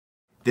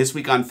This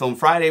week on Film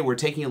Friday, we're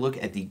taking a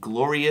look at the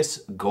glorious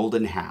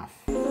Golden Half.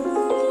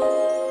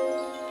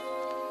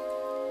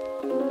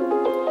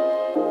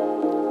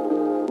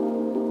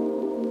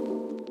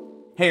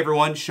 Hey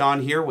everyone,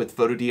 Sean here with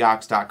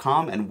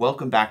Fotodiox.com, and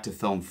welcome back to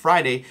Film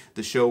Friday,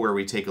 the show where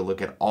we take a look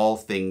at all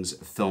things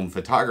film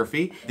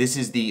photography. This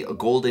is the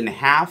Golden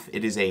Half.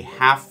 It is a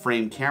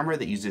half-frame camera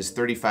that uses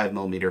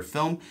 35mm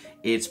film.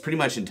 It's pretty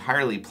much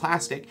entirely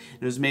plastic.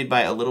 It was made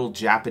by a little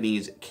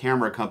Japanese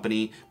camera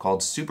company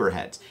called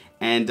Superheadz.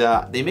 And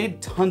they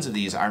made tons of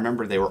these. I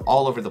remember they were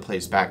all over the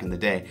place back in the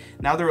day.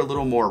 Now they're a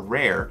little more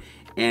rare.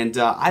 And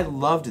I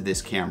loved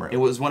this camera. It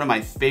was one of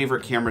my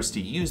favorite cameras to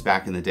use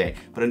back in the day.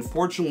 But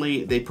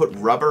unfortunately, they put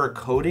rubber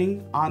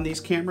coating on these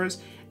cameras,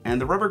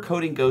 and the rubber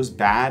coating goes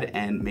bad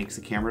and makes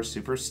the camera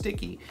super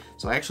sticky.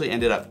 So I actually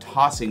ended up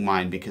tossing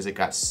mine because it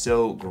got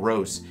so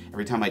gross.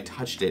 Every time I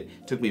touched it,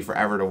 it took me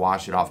forever to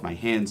wash it off my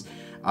hands.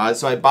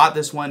 So I bought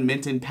this one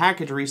mint in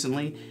package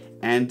recently,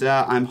 and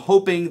I'm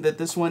hoping that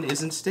this one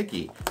isn't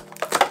sticky.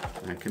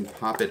 I can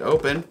pop it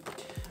open.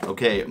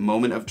 Okay,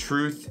 moment of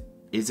truth.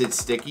 Is it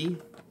sticky?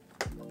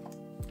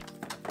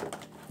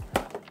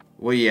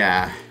 Well,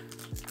 yeah,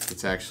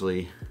 it's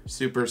actually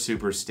super,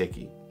 super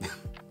sticky.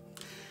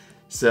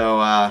 So,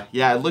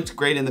 yeah, it looked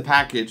great in the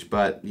package,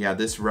 but yeah,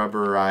 this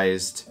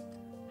rubberized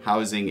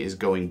housing is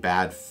going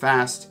bad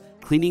fast.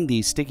 Cleaning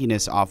the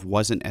stickiness off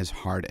wasn't as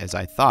hard as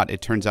I thought.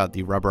 It turns out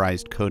the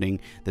rubberized coating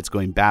that's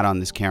going bad on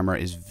this camera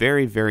is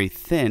very, very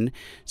thin.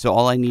 So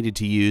all I needed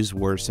to use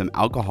were some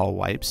alcohol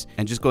wipes,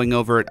 and just going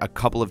over it a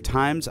couple of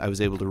times, I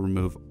was able to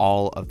remove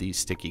all of the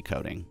sticky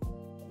coating.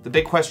 The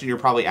big question you're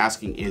probably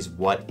asking is,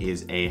 what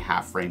is a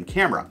half-frame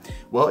camera?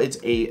 Well, it's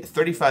a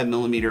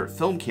 35mm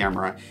film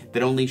camera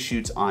that only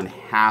shoots on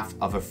half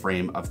of a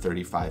frame of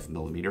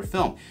 35mm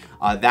film.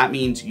 That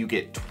means you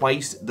get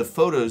twice the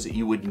photos that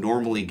you would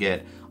normally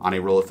get on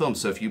a roll of film.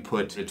 So if you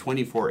put a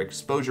 24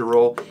 exposure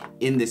roll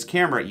in this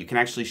camera, you can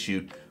actually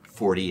shoot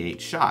 48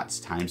 shots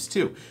times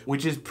 2,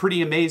 which is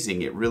pretty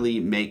amazing. It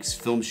really makes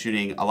film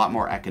shooting a lot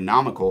more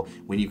economical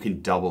when you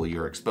can double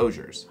your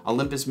exposures.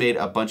 Olympus made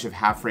a bunch of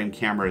half-frame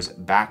cameras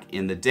back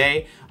in the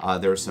day.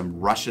 There were some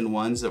Russian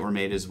ones that were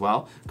made as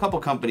well. A couple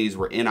companies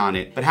were in on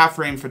it, but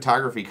half-frame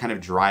photography kind of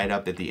dried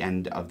up at the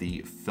end of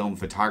the film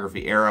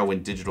photography era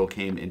when digital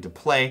came into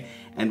play,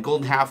 and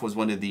Golden Half was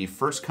one of the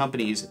first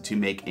companies to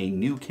make a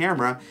new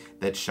camera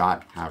that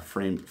shot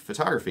half-frame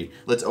photography.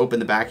 Let's open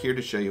the back here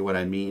to show you what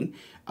I mean.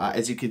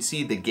 As you can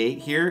see, the gate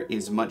here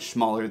is much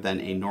smaller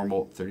than a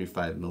normal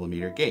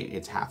 35mm gate.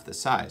 It's half the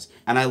size.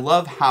 And I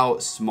love how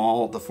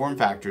small the form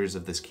factor is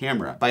of this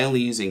camera. By only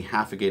using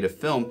half a gate of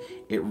film,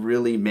 it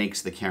really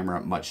makes the camera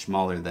much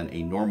smaller than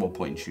a normal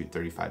point and shoot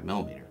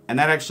 35mm. And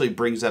that actually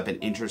brings up an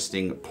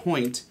interesting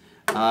point.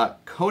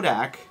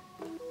 Kodak,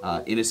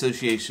 in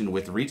association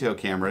with Rito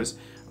cameras,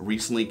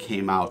 recently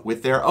came out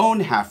with their own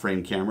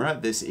half-frame camera.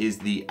 This is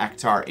the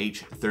Ektar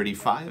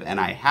H35, and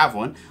I have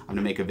one. I'm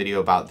gonna make a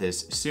video about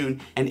this soon.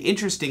 And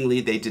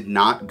interestingly, they did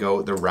not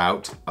go the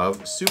route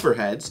of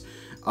Superheadz.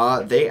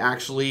 They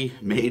actually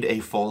made a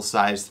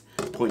full-size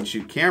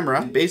point-and-shoot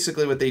camera.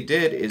 Basically what they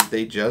did is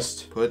they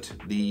just put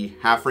the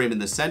half-frame in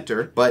the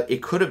center, but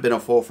it could have been a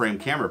full-frame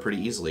camera pretty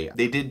easily.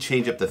 They did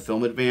change up the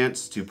film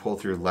advance to pull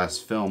through less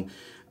film.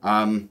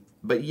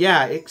 But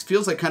yeah, it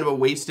feels like kind of a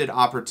wasted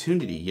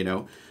opportunity, you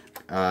know?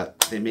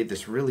 They made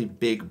this really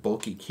big,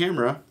 bulky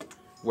camera,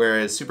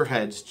 whereas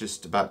Superheadz,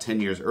 just about 10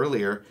 years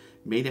earlier,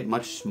 made it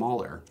much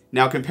smaller.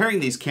 Now,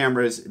 comparing these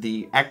cameras,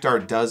 the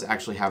Ektar does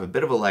actually have a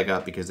bit of a leg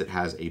up because it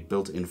has a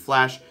built-in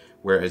flash,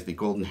 whereas the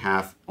Golden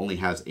Half only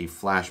has a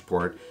flash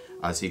port.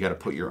 So you got to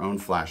put your own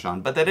flash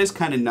on, but that is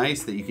kind of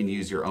nice that you can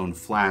use your own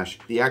flash.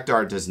 The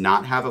Ektar does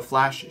not have a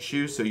flash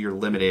shoe, so you're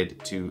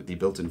limited to the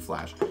built-in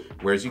flash,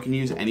 whereas you can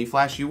use any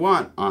flash you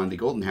want on the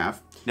Golden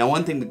Half. Now,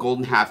 one thing the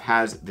Golden Half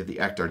has that the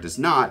Ektar does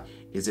not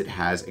is it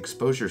has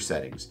exposure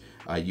settings.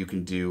 You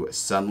can do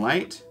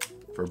sunlight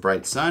for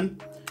bright sun,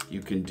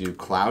 you can do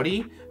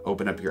cloudy,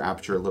 open up your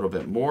aperture a little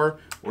bit more,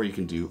 or you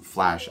can do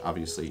flash,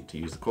 obviously, to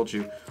use the cold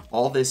shoe.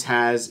 All this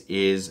has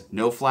is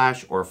no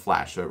flash or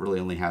flash, so it really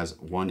only has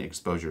one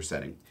exposure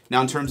setting.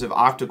 Now, in terms of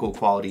optical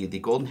quality, the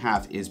Golden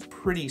Half is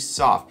pretty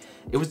soft.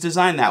 It was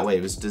designed that way.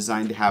 It was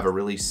designed to have a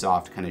really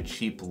soft, kind of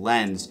cheap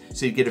lens,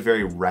 so you get a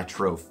very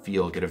retro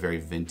feel, get a very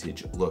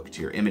vintage look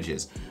to your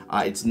images.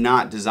 It's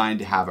not designed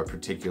to have a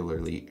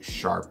particularly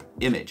sharp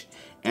image.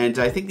 And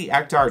I think the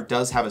Ektar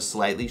does have a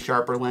slightly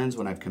sharper lens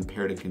when I've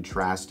compared and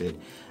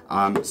contrasted.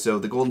 So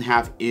the Golden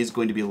Half is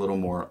going to be a little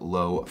more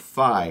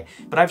lo-fi.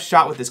 But I've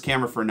shot with this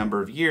camera for a number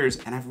of years,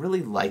 and I've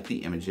really liked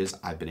the images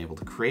I've been able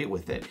to create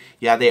with it.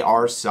 Yeah, they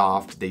are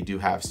soft, they do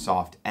have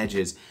soft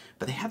edges,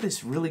 but they have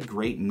this really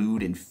great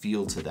mood and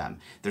feel to them.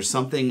 There's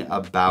something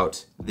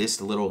about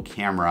this little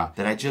camera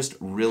that I just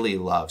really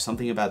love,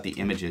 something about the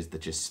images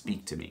that just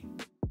speak to me.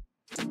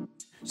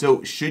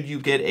 So should you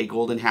get a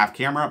Golden Half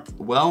camera?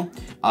 Well,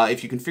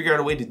 if you can figure out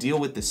a way to deal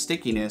with the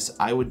stickiness,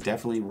 I would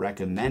definitely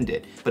recommend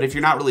it. But if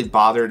you're not really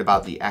bothered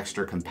about the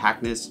extra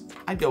compactness,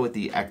 I'd go with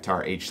the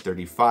Ektar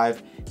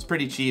H35. It's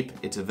pretty cheap,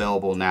 it's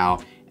available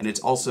now, and it's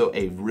also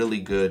a really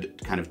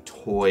good kind of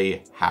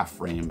toy half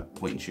frame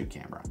point and shoot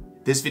camera.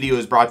 This video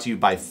is brought to you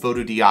by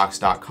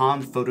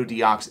Fotodiox.com.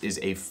 Fotodiox is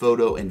a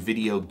photo and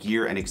video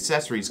gear and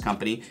accessories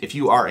company. If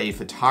you are a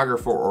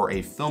photographer or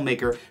a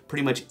filmmaker,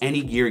 pretty much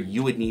any gear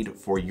you would need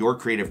for your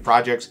creative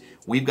projects,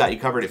 we've got you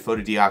covered at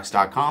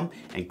Fotodiox.com,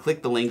 and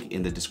click the link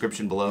in the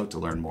description below to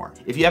learn more.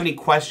 If you have any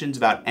questions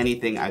about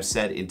anything I've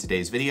said in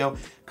today's video,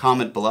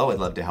 comment below, I'd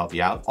love to help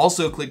you out.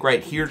 Also, click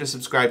right here to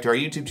subscribe to our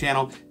YouTube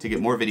channel to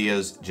get more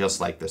videos just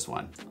like this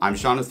one. I'm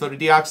Sean with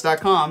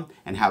Fotodiox.com,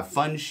 and have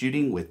fun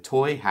shooting with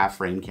toy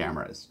half-frame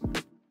cameras.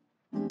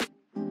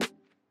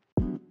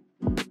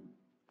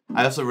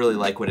 I also really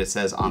like what it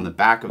says on the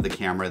back of the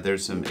camera.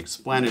 There's some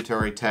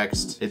explanatory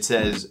text. It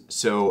says,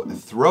 so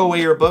throw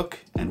away your book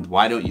and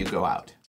why don't you go out?